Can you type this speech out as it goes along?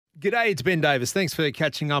G'day, it's Ben Davis. Thanks for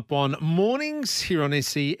catching up on mornings here on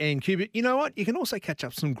SENQ. But you know what? You can also catch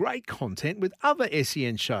up some great content with other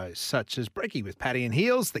SEN shows, such as Brekkie with Paddy and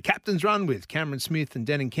Heels, The Captain's Run with Cameron Smith and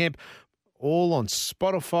Denon Kemp, all on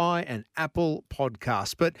Spotify and Apple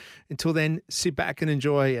Podcasts. But until then, sit back and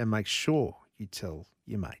enjoy and make sure you tell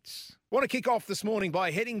your mates. Want to kick off this morning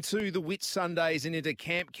by heading to the Whit Sundays and into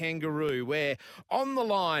Camp Kangaroo, where on the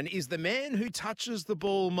line is the man who touches the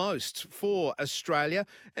ball most for Australia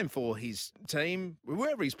and for his team,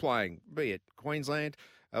 wherever he's playing, be it Queensland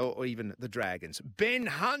or even the Dragons. Ben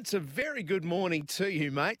Hunt, a very good morning to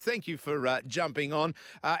you, mate. Thank you for jumping on.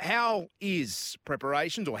 How is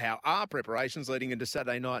preparations, or how are preparations leading into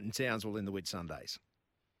Saturday night in Townsville in the Whit Sundays?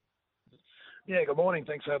 Yeah, good morning.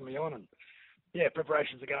 Thanks for having me on. And yeah,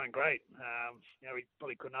 preparations are going great. We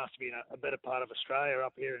probably couldn't ask to be in a better part of Australia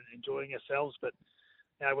up here and enjoying ourselves. But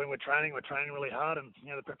when we're training really hard, and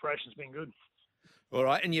the preparation's been good. All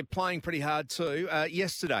right, and you're playing pretty hard too.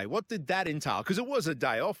 Yesterday, what did that entail? Because it was a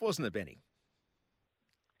day off, wasn't it, Benny?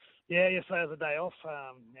 Yeah, yesterday was a day off.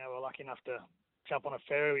 We're lucky enough to jump on a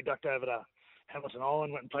ferry. We ducked over to Hamilton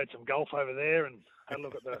Island, went and played some golf over there, and had a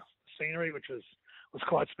look at the scenery, which was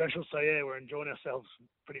quite special. So yeah, we're enjoying ourselves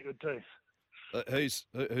pretty good too. Who's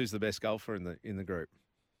the best golfer in the group?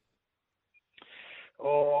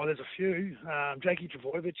 Oh, there's a few. Jakey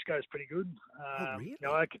Travojevic goes pretty good. Really?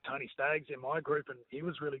 I had Tony Staggs in my group, and he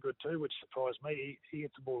was really good too, which surprised me. He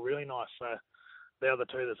hits the ball really nice. So the other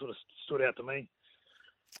two that sort of stood out to me.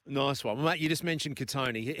 Nice one. Well, mate, you just mentioned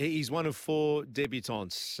Katoni. He's one of 4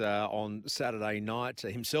 debutants on Saturday night.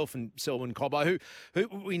 Himself and Selwyn Cobbo, who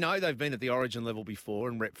we know they've been at the Origin level before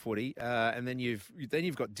and rep footy. And then you've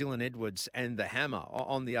got Dylan Edwards and the Hammer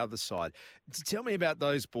on the other side. Tell me about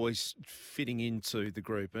those boys fitting into the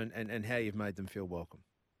group and how you've made them feel welcome.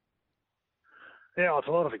 Yeah, it's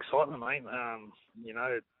a lot of excitement, mate.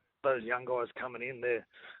 Those young guys coming in,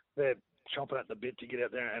 they're chomping at the bit to get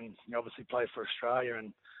out there and obviously play for Australia,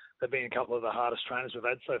 and they've been a couple of the hardest trainers we've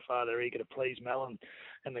had so far. They're eager to please Mel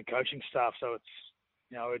and the coaching staff, so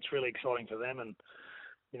it's really exciting for them, and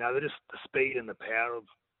they're just the speed and the power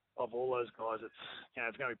of all those guys.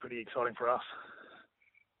 It's going to be pretty exciting for us.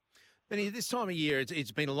 Benny, this time of year,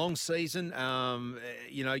 it's been a long season,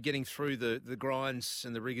 getting through the grinds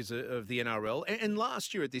and the rigours of the NRL. And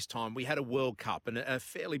last year at this time, we had a World Cup and a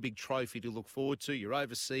fairly big trophy to look forward to. You're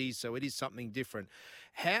overseas, so it is something different.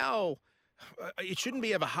 It shouldn't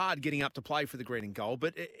be ever hard getting up to play for the green and gold,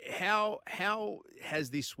 but how has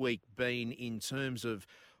this week been in terms of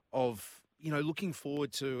looking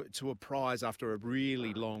forward to a prize after a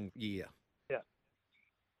really long year?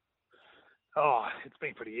 Oh, it's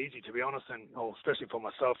been pretty easy, to be honest, and especially for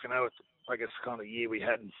myself. It's, I guess, kind of the year we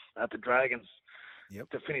had at the Dragons. Yep.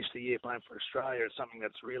 To finish the year playing for Australia is something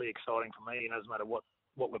that's really exciting for me, and it doesn't matter what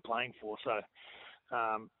we're playing for. So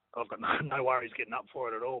I've got no worries getting up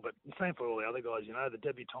for it at all. But the same for all the other guys. The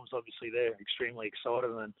debutants, obviously, they're extremely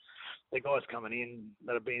excited, and the guys coming in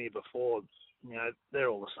that have been here before,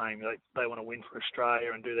 they're all the same. They want to win for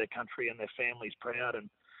Australia and do their country and their families proud,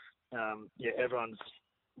 and everyone's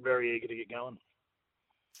very eager to get going.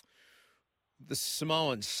 The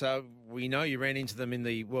Samoans, we know you ran into them in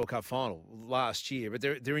the World Cup final last year, but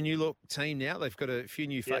they're a new look team now. They've got a few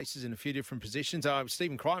new faces in a few different positions.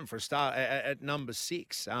 Stephen Crichton, for a start, at number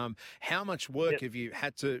 6. How much work have you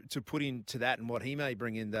had to put into that, and what he may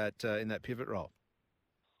bring in that pivot role?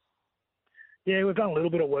 Yeah, we've done a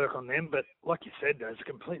little bit of work on them, but like you said, it's a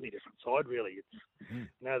completely different side, really.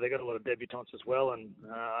 They've got a lot of debutants as well, and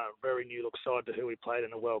very new look side to who we played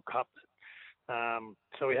in the World Cup.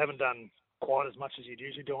 So we haven't done quite as much as you'd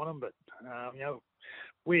usually do on them, but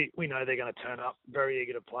we know they're going to turn up, very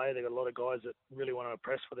eager to play. They've got a lot of guys that really want to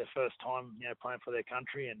impress for their first time, playing for their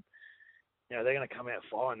country, and they're going to come out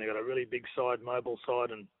fine. They've got a really big side, mobile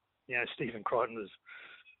side, and Stephen Crichton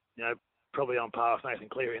was, probably on par with Nathan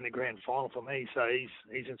Cleary in the grand final for me. So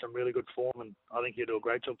he's in some really good form, and I think he'll do a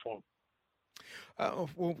great job for him.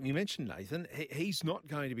 Well, you mentioned Nathan. He's not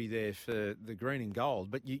going to be there for the green and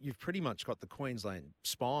gold, but you've pretty much got the Queensland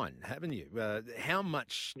spine, haven't you? How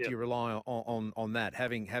much do you rely on that,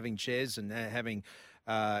 having Ches and having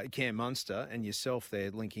Cam Munster and yourself there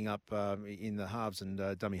linking up in the halves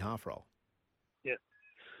and dummy half role? Yeah.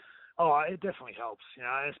 Oh, it definitely helps,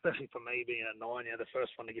 especially for me being a 9, the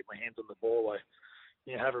first one to get my hands on the ball.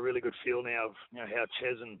 I have a really good feel now of how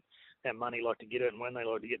Ches and Money like to get it and when they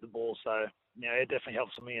like to get the ball. So, it definitely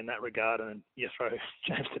helps me in that regard. And you throw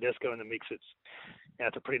James Tedesco in the mix,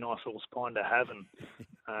 it's a pretty nice little spine to have. And,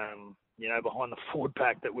 behind the forward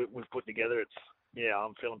pack that we've put together,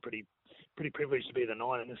 I'm feeling pretty privileged to be the 9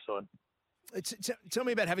 on this side. Tell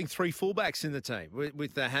me about having three fullbacks in the team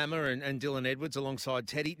with the Hammer and Dylan Edwards alongside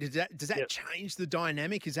Teddy. Does that Yep. change the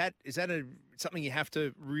dynamic? Is that something you have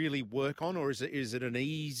to really work on, or is it an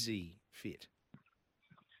easy fit?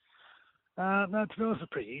 No, to be honest,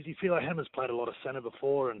 it's pretty easy. I feel like Hammer's played a lot of centre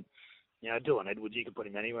before, and Dylan Edwards, you can put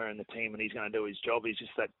him anywhere in the team, and he's going to do his job. He's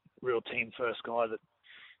just that real team first guy that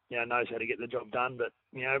knows how to get the job done. But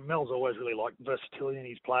Mel's always really liked versatility in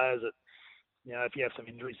his players. That if you have some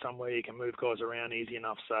injury somewhere, you can move guys around easy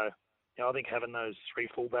enough. So I think having those three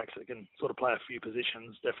fullbacks that can sort of play a few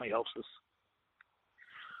positions definitely helps us.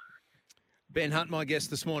 Ben Hunt, my guest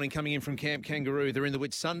this morning, coming in from Camp Kangaroo. They're in the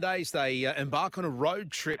Whitsundays. They embark on a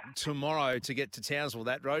road trip tomorrow to get to Townsville.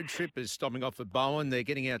 That road trip is stopping off at Bowen. They're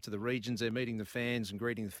getting out to the regions. They're meeting the fans and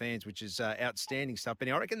greeting the fans, which is outstanding stuff.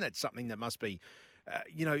 And I reckon that's something that must be,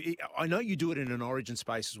 I know you do it in an origin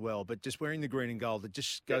space as well, but just wearing the green and gold, it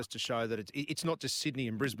just goes to show that it's not just Sydney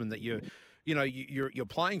and Brisbane that you're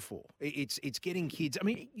playing for. It's getting kids. I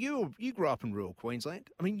mean, you grew up in rural Queensland.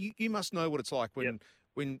 I mean, you must know what it's like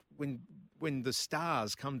when the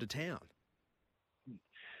stars come to town.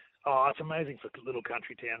 Oh, it's amazing for little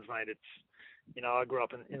country towns, mate. It's, I grew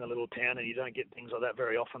up in a little town, and you don't get things like that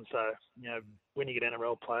very often. So, when you get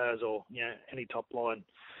NRL players or, any top line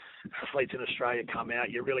athletes in Australia come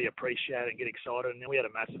out, you really appreciate it and get excited. And we had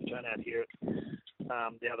a massive turnout here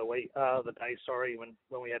the day,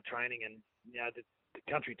 when we had training, and,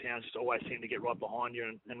 the country towns just always seem to get right behind you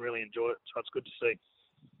and really enjoy it. So it's good to see.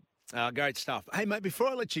 Great stuff. Hey, mate, before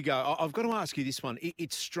I let you go, I've got to ask you this one.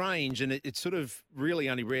 It's strange, and it's sort of really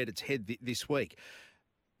only reared its head this week.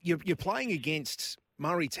 You're playing against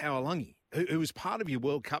Murray Taulagi, who was part of your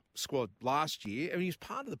World Cup squad last year. I mean, he was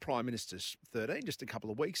part of the Prime Minister's 13 just a couple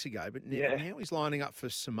of weeks ago, but now he's lining up for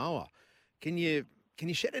Samoa. Can you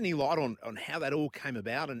shed any light on how that all came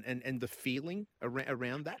about and the feeling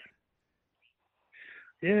around that?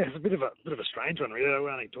 Yeah, it's a bit of a strange one, really. We were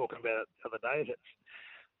only talking about it the other day that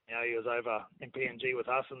he was over in PNG with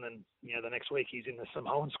us, and then the next week he's in the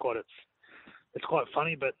Samoan squad. It's quite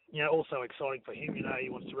funny, but also exciting for him. He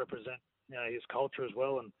wants to represent his culture as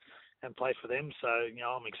well and play for them. So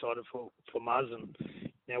I'm excited for Muzz and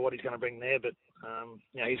what he's going to bring there. But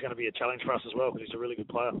he's going to be a challenge for us as well because he's a really good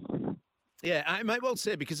player. Yeah, mate, well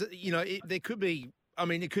said, because there could be. I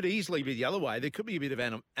mean, it could easily be the other way. There could be a bit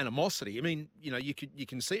of animosity. I mean, you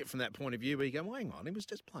can see it from that point of view where you go, well, hang on, he was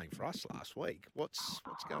just playing for us last week. What's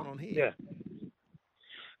going on here?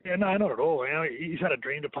 Yeah, no, not at all. He's had a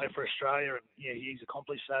dream to play for Australia, and he's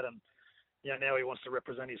accomplished that, and now he wants to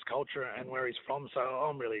represent his culture and where he's from. So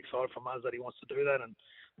I'm really excited for Muzz that he wants to do that,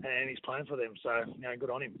 and he's playing for them. So good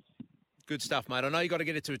on him. Good stuff, mate. I know you got to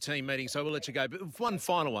get into a team meeting, so we'll let you go. But one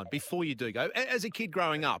final one before you do go. As a kid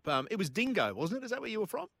growing up, it was Dingo, wasn't it? Is that where you were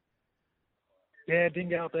from? Yeah,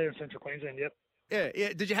 Dingo up there in Central Queensland, yep.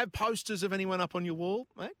 Yeah. Did you have posters of anyone up on your wall,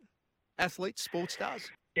 mate? Athletes, sports stars?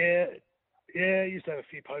 Yeah, I used to have a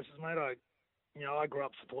few posters, mate. I grew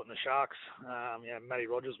up supporting the Sharks. Matty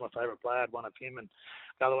Rogers, my favourite player, I had one of him, and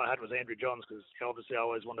the other one I had was Andrew Johns, because obviously I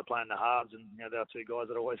always wanted to play in the halves, and there are two guys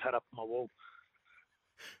that I always had up on my wall.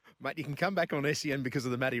 Mate, you can come back on SEN because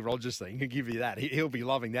of the Matty Rogers thing. He'll give you that. He'll be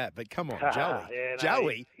loving that. But come on,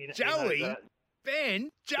 Joey. Joey?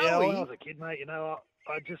 Ben? Joey? Yeah, when I was a kid, mate,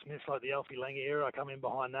 I just miss like the Alfie Langer era. I come in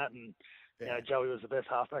behind that, and Joey was the best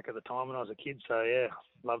halfback at the time when I was a kid. So, yeah,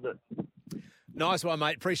 loved it. Nice one,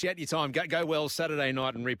 mate. Appreciate your time. Go well Saturday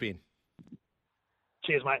night and rip in.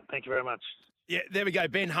 Cheers, mate. Thank you very much. Yeah, there we go.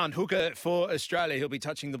 Ben Hunt, hooker for Australia. He'll be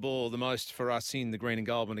touching the ball the most for us in the green and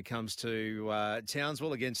gold when it comes to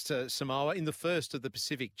Townsville against Samoa in the first of the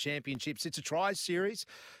Pacific Championships. It's a try series.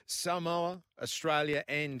 Samoa, Australia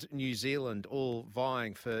and New Zealand all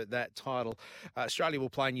vying for that title. Australia will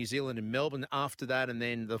play New Zealand in Melbourne after that, and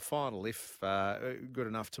then the final, if good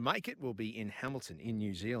enough to make it, will be in Hamilton in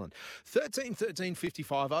New Zealand. 13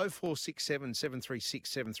 55 0467 736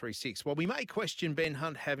 736. Well, we may question Ben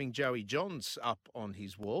Hunt having Joey Johns up on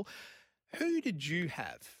his wall. Who did you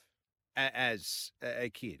have as a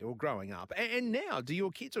kid or growing up? And now, do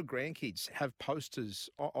your kids or grandkids have posters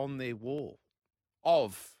on their wall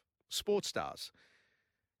of sports stars?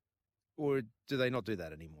 Or do they not do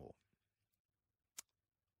that anymore?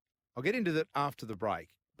 I'll get into that after the break,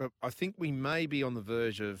 but I think we may be on the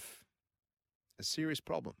verge of a serious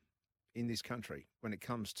problem in this country when it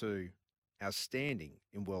comes to our standing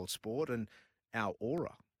in world sport and our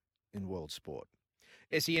aura in world sport.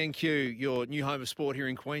 SENQ, your new home of sport here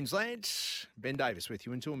in Queensland. Ben Davis with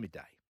you until midday.